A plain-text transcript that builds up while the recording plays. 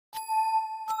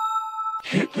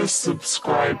Hit the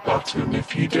subscribe button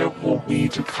if you don't want me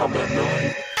to come at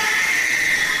night.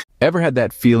 Ever had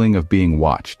that feeling of being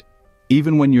watched,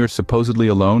 even when you're supposedly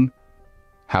alone?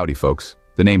 Howdy, folks.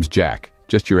 The name's Jack,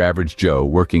 just your average Joe,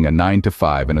 working a 9 to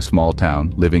 5 in a small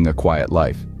town, living a quiet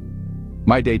life.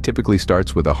 My day typically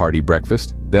starts with a hearty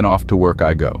breakfast, then off to work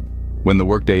I go. When the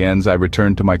workday ends, I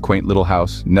return to my quaint little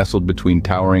house, nestled between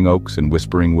towering oaks and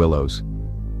whispering willows.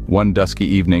 One dusky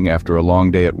evening, after a long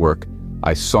day at work,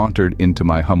 I sauntered into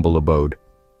my humble abode.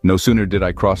 No sooner did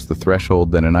I cross the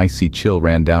threshold than an icy chill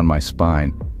ran down my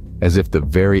spine, as if the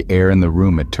very air in the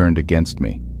room had turned against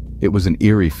me. It was an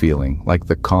eerie feeling, like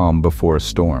the calm before a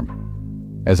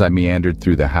storm. As I meandered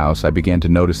through the house, I began to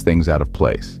notice things out of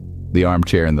place. The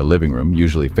armchair in the living room,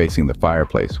 usually facing the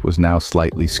fireplace, was now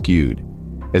slightly skewed,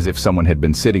 as if someone had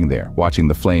been sitting there, watching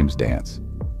the flames dance.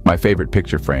 My favorite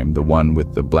picture frame, the one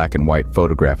with the black and white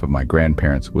photograph of my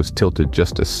grandparents, was tilted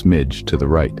just a smidge to the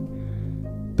right.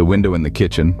 The window in the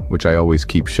kitchen, which I always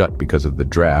keep shut because of the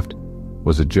draft,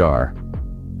 was ajar,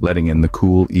 letting in the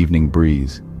cool evening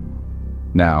breeze.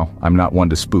 Now, I'm not one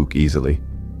to spook easily.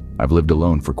 I've lived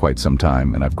alone for quite some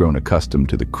time, and I've grown accustomed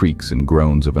to the creaks and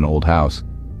groans of an old house.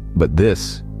 But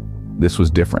this was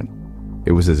different.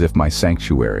 It was as if my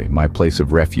sanctuary, my place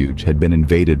of refuge, had been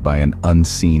invaded by an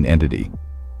unseen entity.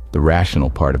 The rational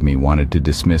part of me wanted to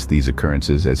dismiss these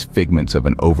occurrences as figments of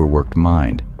an overworked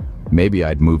mind. Maybe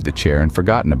I'd moved the chair and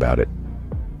forgotten about it.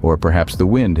 Or perhaps the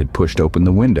wind had pushed open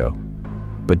the window.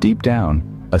 But deep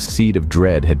down, a seed of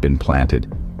dread had been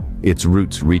planted, its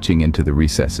roots reaching into the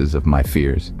recesses of my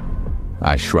fears.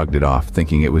 I shrugged it off,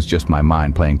 thinking it was just my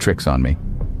mind playing tricks on me.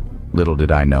 Little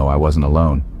did I know I wasn't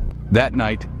alone. That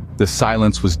night, the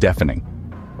silence was deafening.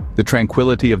 The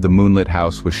tranquility of the moonlit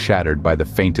house was shattered by the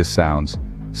faintest sounds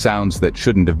that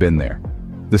shouldn't have been there.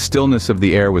 The stillness of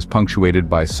the air was punctuated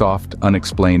by soft,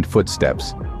 unexplained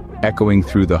footsteps, echoing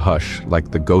through the hush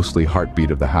like the ghostly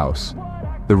heartbeat of the house.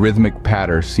 The rhythmic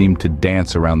patter seemed to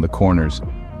dance around the corners,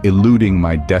 eluding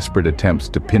my desperate attempts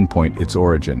to pinpoint its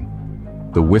origin.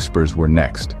 The whispers were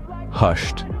next,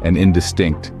 hushed and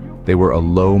indistinct. They were a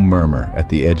low murmur at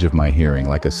the edge of my hearing,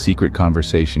 like a secret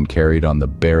conversation carried on the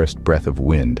barest breath of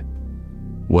wind.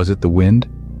 Was it the wind?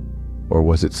 Or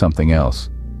was it something else?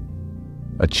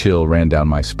 A chill ran down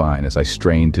my spine as I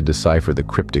strained to decipher the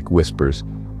cryptic whispers,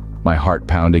 my heart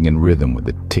pounding in rhythm with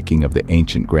the ticking of the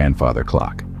ancient grandfather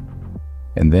clock.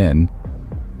 And then,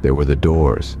 there were the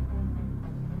doors.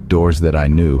 Doors that I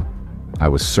knew, I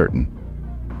was certain,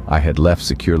 I had left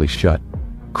securely shut,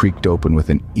 creaked open with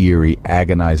an eerie,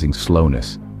 agonizing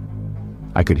slowness.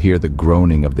 I could hear the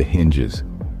groaning of the hinges,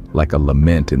 like a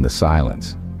lament in the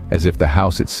silence, as if the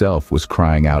house itself was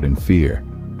crying out in fear.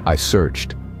 I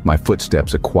searched, my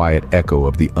footsteps a quiet echo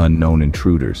of the unknown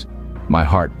intruders. My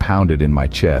heart pounded in my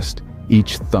chest,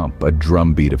 each thump a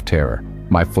drumbeat of terror.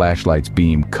 My flashlight's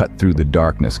beam cut through the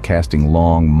darkness, casting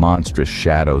long, monstrous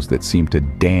shadows that seemed to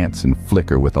dance and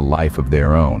flicker with a life of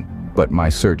their own. But my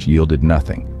search yielded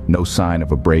nothing. No sign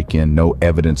of a break-in, no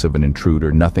evidence of an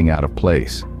intruder, nothing out of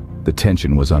place. The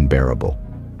tension was unbearable.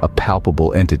 A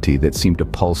palpable entity that seemed to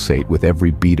pulsate with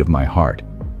every beat of my heart.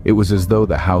 It was as though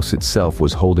the house itself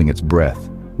was holding its breath,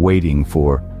 waiting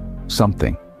for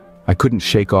something. I couldn't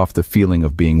shake off the feeling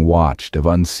of being watched, of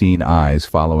unseen eyes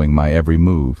following my every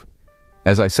move.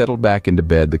 As I settled back into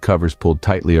bed, the covers pulled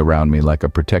tightly around me like a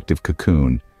protective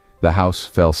cocoon. The house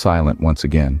fell silent once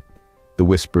again. The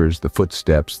whispers, the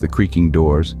footsteps, the creaking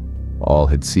doors, all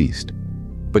had ceased.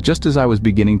 But just as I was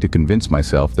beginning to convince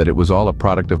myself that it was all a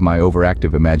product of my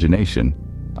overactive imagination,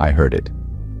 I heard it.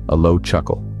 A low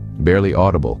chuckle, barely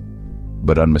audible,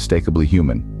 but unmistakably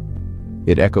human.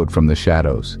 It echoed from the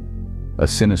shadows, a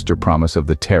sinister promise of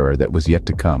the terror that was yet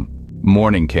to come.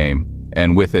 Morning came,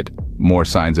 and with it, more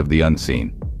signs of the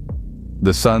unseen.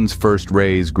 The sun's first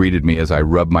rays greeted me as I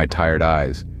rubbed my tired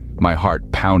eyes, my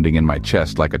heart pounding in my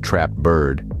chest like a trapped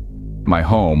bird. My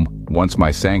home, once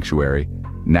my sanctuary,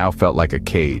 now felt like a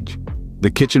cage. The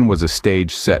kitchen was a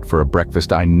stage set for a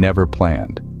breakfast I never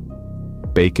planned.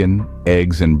 Bacon,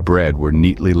 eggs, and bread were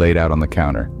neatly laid out on the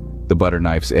counter, the butter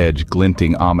knife's edge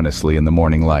glinting ominously in the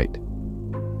morning light.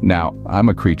 Now, I'm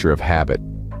a creature of habit,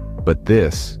 but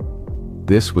this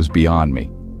was beyond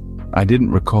me. I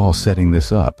didn't recall setting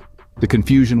this up. The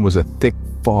confusion was a thick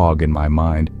fog in my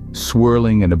mind,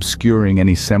 swirling and obscuring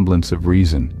any semblance of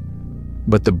reason.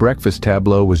 But the breakfast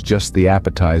tableau was just the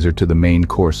appetizer to the main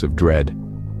course of dread.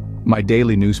 My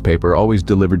daily newspaper, always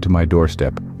delivered to my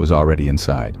doorstep, was already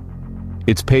inside.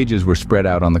 Its pages were spread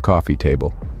out on the coffee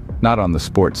table, not on the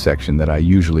sports section that I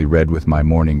usually read with my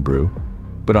morning brew,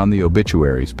 but on the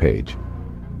obituaries page.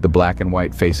 The black and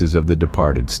white faces of the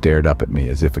departed stared up at me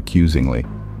as if accusingly.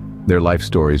 their life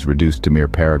stories reduced to mere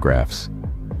paragraphs.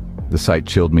 The sight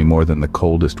chilled me more than the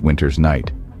coldest winter's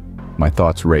night. My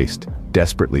thoughts raced,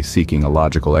 desperately seeking a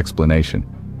logical explanation.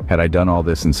 Had I done all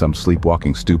this in some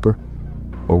sleepwalking stupor?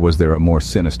 Or was there a more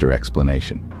sinister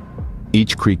explanation?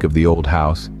 Each creak of the old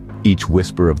house, each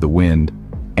whisper of the wind,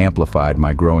 amplified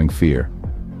my growing fear.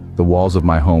 The walls of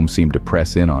my home seemed to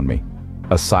press in on me,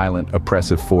 a silent,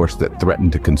 oppressive force that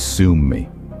threatened to consume me.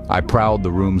 I prowled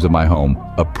the rooms of my home,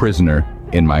 a prisoner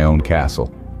in my own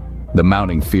castle. The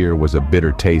mounting fear was a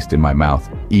bitter taste in my mouth,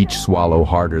 each swallow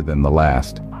harder than the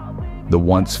last. The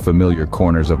once familiar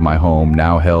corners of my home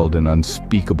now held an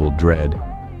unspeakable dread,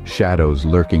 shadows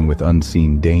lurking with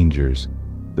unseen dangers.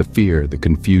 The fear, the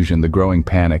confusion, the growing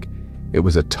panic, it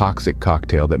was a toxic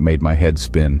cocktail that made my head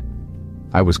spin.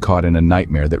 I was caught in a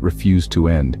nightmare that refused to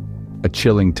end, a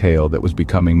chilling tale that was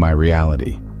becoming my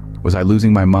reality. Was I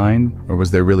losing my mind, or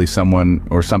was there really someone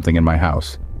or something in my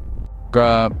house?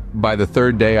 By the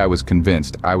third day, I was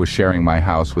convinced I was sharing my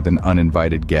house with an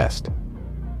uninvited guest.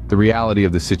 The reality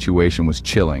of the situation was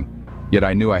chilling, yet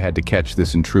I knew I had to catch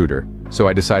this intruder, so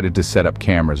I decided to set up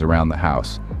cameras around the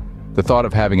house. The thought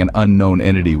of having an unknown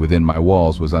entity within my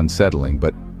walls was unsettling,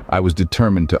 but I was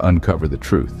determined to uncover the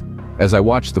truth. As I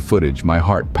watched the footage, my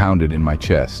heart pounded in my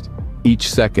chest. Each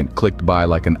second clicked by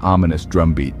like an ominous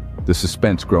drumbeat, the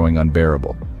suspense growing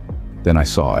unbearable. Then I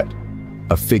saw it.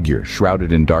 A figure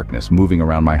shrouded in darkness moving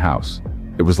around my house.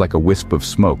 It was like a wisp of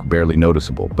smoke, barely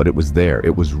noticeable, but it was there,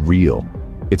 it was real.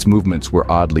 Its movements were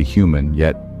oddly human,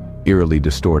 yet eerily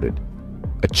distorted.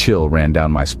 A chill ran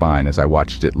down my spine as I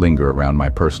watched it linger around my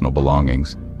personal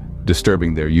belongings,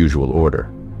 disturbing their usual order.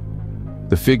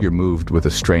 The figure moved with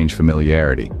a strange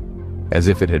familiarity, as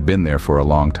if it had been there for a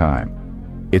long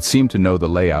time. It seemed to know the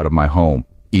layout of my home,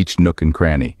 each nook and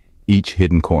cranny, each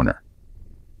hidden corner.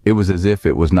 It was as if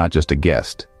it was not just a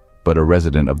guest, but a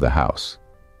resident of the house.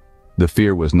 The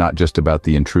fear was not just about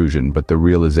the intrusion, but the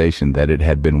realization that it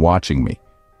had been watching me,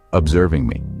 observing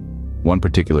me. One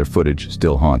particular footage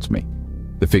still haunts me.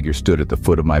 The figure stood at the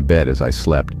foot of my bed as I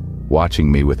slept,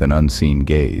 watching me with an unseen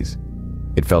gaze.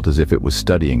 It felt as if it was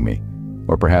studying me,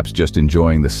 or perhaps just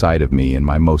enjoying the sight of me in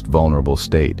my most vulnerable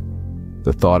state.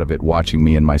 The thought of it watching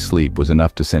me in my sleep was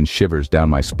enough to send shivers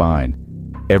down my spine.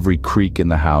 Every creak in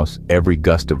the house, every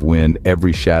gust of wind,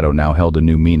 every shadow now held a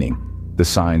new meaning. The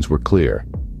signs were clear.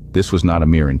 This was not a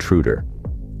mere intruder.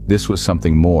 This was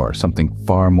something more, something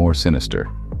far more sinister.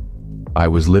 I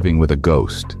was living with a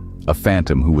ghost, a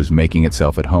phantom who was making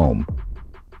itself at home.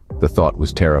 The thought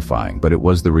was terrifying, but it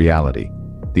was the reality.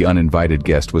 The uninvited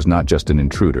guest was not just an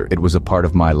intruder, it was a part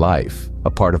of my life,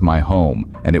 a part of my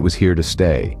home, and it was here to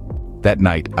stay. That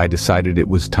night, I decided it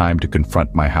was time to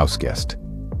confront my house guest.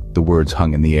 The words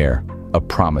hung in the air, a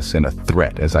promise and a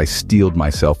threat as I steeled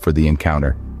myself for the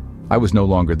encounter. I was no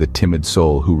longer the timid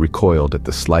soul who recoiled at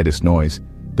the slightest noise.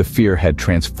 The fear had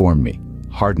transformed me,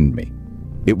 hardened me.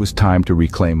 It was time to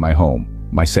reclaim my home,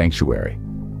 my sanctuary.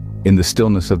 In the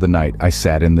stillness of the night, I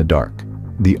sat in the dark,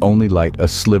 the only light a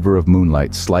sliver of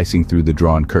moonlight slicing through the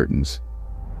drawn curtains.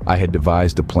 I had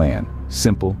devised a plan,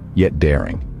 simple yet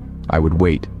daring. I would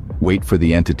wait for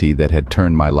the entity that had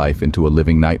turned my life into a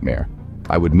living nightmare.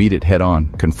 I would meet it head-on,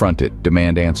 confront it,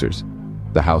 demand answers.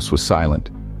 The house was silent,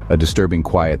 a disturbing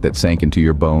quiet that sank into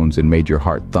your bones and made your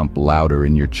heart thump louder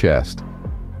in your chest.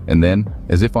 And then,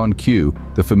 as if on cue,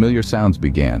 the familiar sounds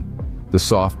began. The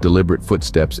soft, deliberate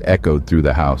footsteps echoed through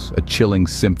the house, a chilling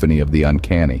symphony of the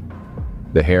uncanny.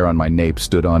 The hair on my nape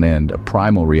stood on end, a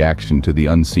primal reaction to the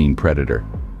unseen predator.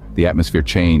 The atmosphere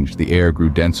changed, the air grew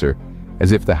denser,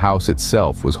 as if the house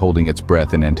itself was holding its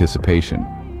breath in anticipation.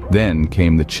 Then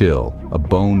came the chill, a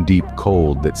bone-deep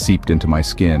cold that seeped into my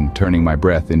skin, turning my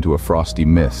breath into a frosty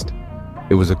mist.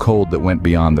 It was a cold that went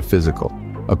beyond the physical,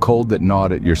 a cold that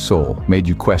gnawed at your soul, made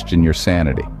you question your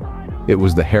sanity. It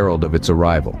was the herald of its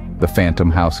arrival, the phantom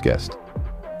houseguest.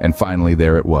 And finally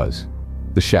there it was,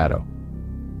 the shadow.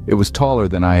 It was taller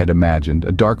than I had imagined,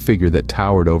 a dark figure that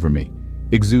towered over me,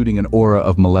 exuding an aura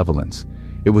of malevolence.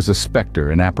 It was a specter,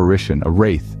 an apparition, a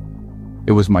wraith.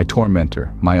 It was my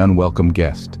tormentor, my unwelcome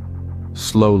guest.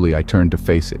 Slowly I turned to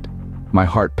face it, my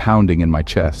heart pounding in my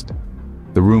chest.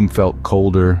 The room felt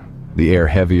colder, the air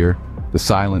heavier, the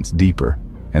silence deeper.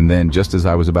 And then, just as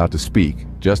I was about to speak,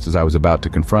 just as I was about to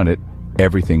confront it,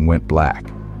 everything went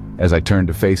black. As I turned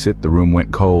to face it, the room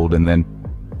went cold, and then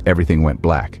everything went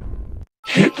black.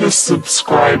 Hit the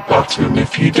subscribe button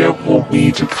if you don't want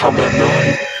me to come at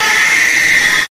night.